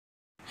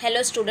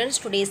Hello students,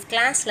 today's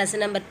class lesson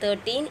number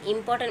 13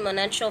 Important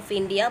Monarchs of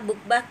India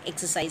book back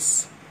exercise.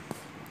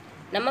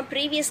 நம்ம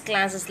previous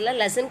classesல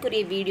lesson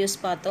குறிய videos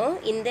பார்த்தோம்.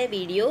 இந்த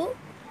video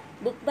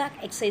book back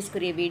exercise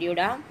குறிய video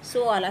டா. So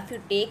all of you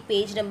take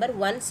page number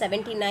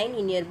 179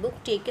 in your book.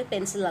 Take a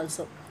pencil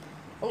also.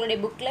 உங்களுடைய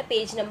bookல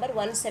page number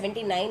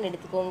 179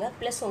 எடுத்துக்கோங்க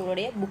plus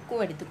உங்களுடைய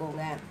bookக்கும்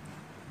எடுத்துக்கோங்க.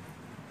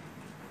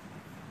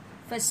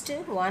 First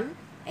one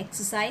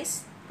exercise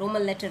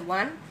Roman letter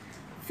 1.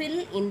 Fill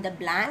in the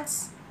blanks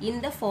in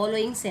the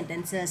following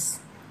sentences.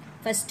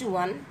 First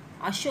one,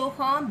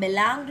 Ashoka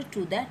belonged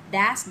to the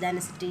Dash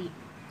dynasty.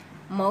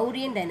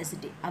 Mauryan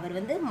dynasty. அவர்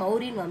வந்து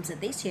மௌரியன்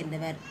வம்சத்தை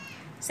சேர்ந்தவர்.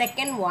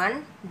 Second one,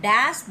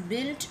 Dash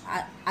built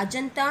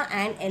Ajanta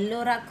and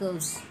Ellora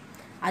curves.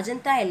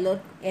 Ajanta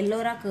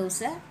Ellora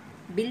curves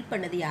build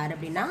பண்ணது யார்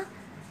அப்படின்னா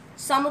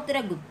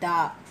Samudragupta.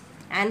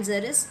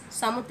 Answer is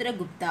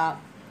Samudragupta.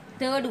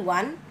 Third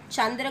one,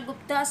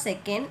 Chandragupta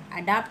II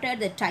adopted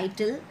the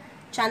title.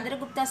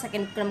 Chandragupta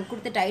II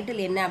கொடுத்த title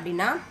என்ன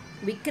அப்படின்னா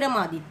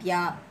Vikramaditya.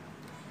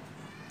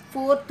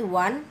 Fourth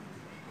one,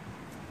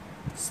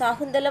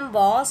 Sakuntalam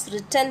was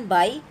written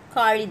by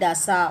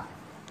Kalidasa.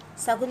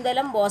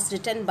 Sakuntalam was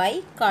written by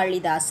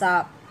Kalidasa.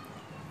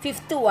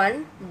 Fifth one,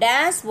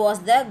 Dash was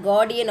the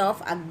guardian of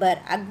Akbar.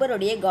 Akbar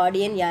உடைய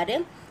guardian யாரு?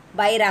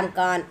 Bairam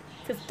Khan.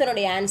 Fifth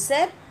உடைய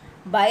answer,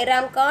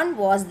 Bairam Khan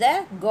was the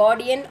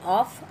guardian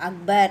of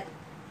Akbar.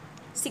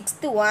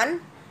 Sixth one,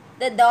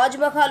 the Taj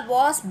Mahal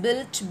was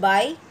built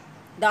by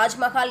Taj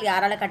Mahal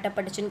யாரால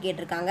கட்டப்பட்டுச்சுன்னு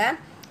கேட்டிருக்காங்க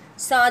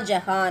Shah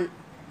Jahan.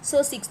 So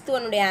sixth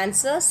one உடைய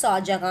answer Shah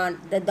Jahan.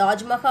 The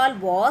Taj Mahal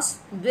was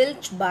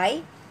built by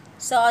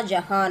Shah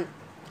Jahan.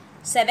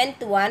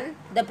 Seventh one,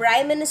 the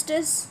prime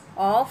minister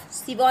of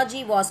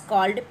Shivaji was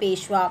called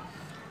Peshwa.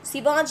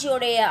 Shivaji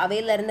உடைய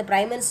அவையில இருந்த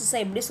prime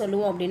minister எப்படி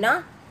சொல்லுவோம் அப்படின்னா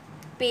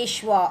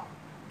Peshwa.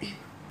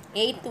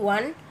 Eighth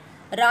one,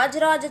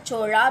 Rajaraja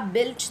Chola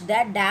built the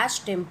Dash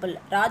temple.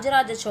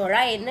 Rajaraja Chola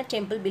என்ன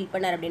temple build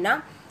பண்ணார் அப்படின்னா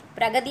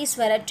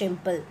Brihadeeswara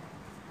temple.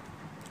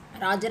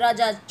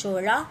 Rajaraja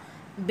Chola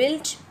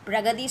built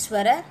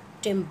Brihadeeswara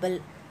temple.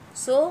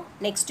 So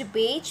next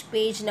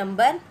page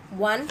number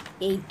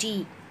 180.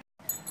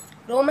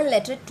 Roman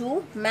letter 2,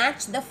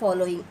 match the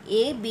following.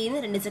 A, B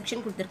ன்னு ரெண்டு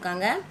section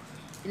கொடுத்திருக்காங்க.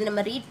 இது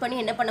நம்ம ரீட் பண்ணி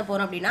என்ன பண்ண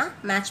போறோம் அப்படின்னா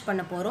மேட்ச்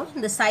பண்ண போறோம்.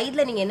 இந்த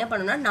சைடுல நீங்க என்ன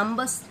பண்ணனும்னா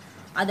நம்பர்ஸ்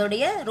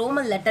அதோடைய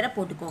ரோமன் லெட்டரை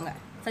போட்டுக்கோங்க.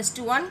 First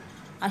one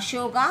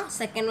Ashoka,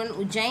 second one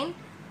Ujjain,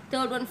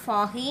 third one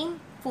Fahim,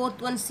 fourth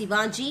one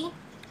Shivaji,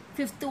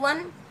 fifth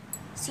one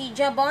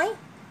Sijabai,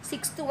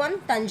 sixth one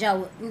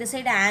Tanjavur. இந்த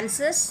சைடு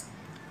ஆன்சர்ஸ்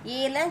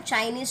ஏல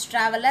Chinese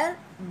traveler,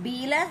 B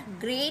ல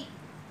great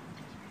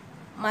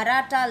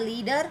Maratha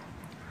leader,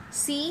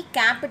 C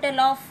capital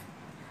of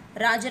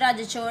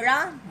Rajaraja Chola,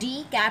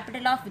 D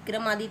capital of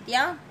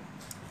Vikramaditya,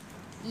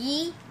 E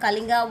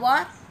Kalinga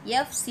War,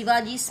 F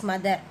Shivaji's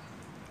mother.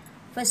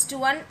 First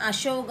one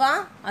Ashoka.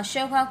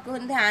 அசோகாவுக்கு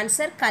வந்து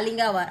answer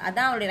Kalinga வார்.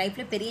 அதான் அவருடைய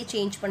லைஃப்பில் பெரிய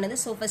change பண்ணது.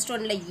 So first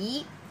ஒன்ல இ.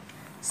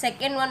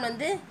 செகண்ட் ஒன்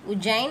வந்து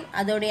உஜ்ஜைன்.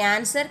 அதோடைய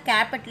ஆன்சர்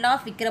கேபிட்டல்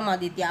ஆஃப்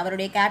விக்ரமாதித்யா.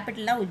 அவருடைய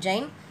கேபிட்டலாக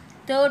உஜ்ஜைன்.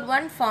 Third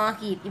one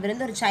ஃபாஹீர். இவர்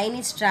வந்து ஒரு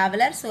சைனீஸ்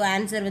ட்ராவலர். ஸோ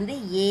ஆன்சர் வந்து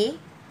ஏ.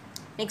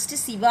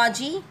 நெக்ஸ்ட்டு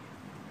சிவாஜி.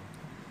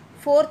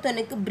 ஃபோர்த்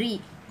ஒன்னுக்கு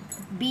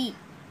B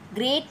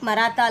great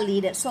Maratha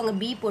leader. So அங்கே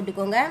பி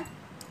போட்டுக்கோங்க.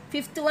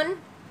 Fifth one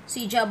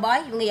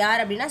சிஜாபாய். இவங்க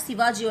யார் அப்படின்னா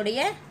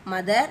சிவாஜியோடைய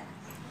mother.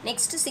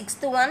 Next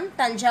sixth one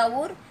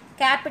Tanjavur,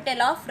 capital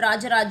of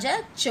Rajaraja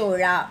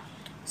Chola.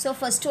 So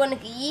first one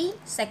க்கு E,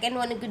 second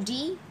one க்கு D,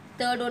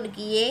 third one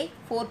க்கு A,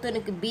 fourth one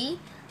க்கு B,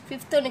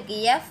 fifth one க்கு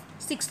F,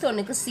 sixth one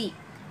க்கு C.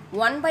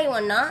 One by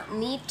one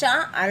neat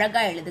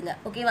அழகா எழுதுங்க.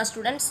 Okay வா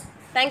students?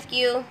 Thank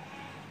you.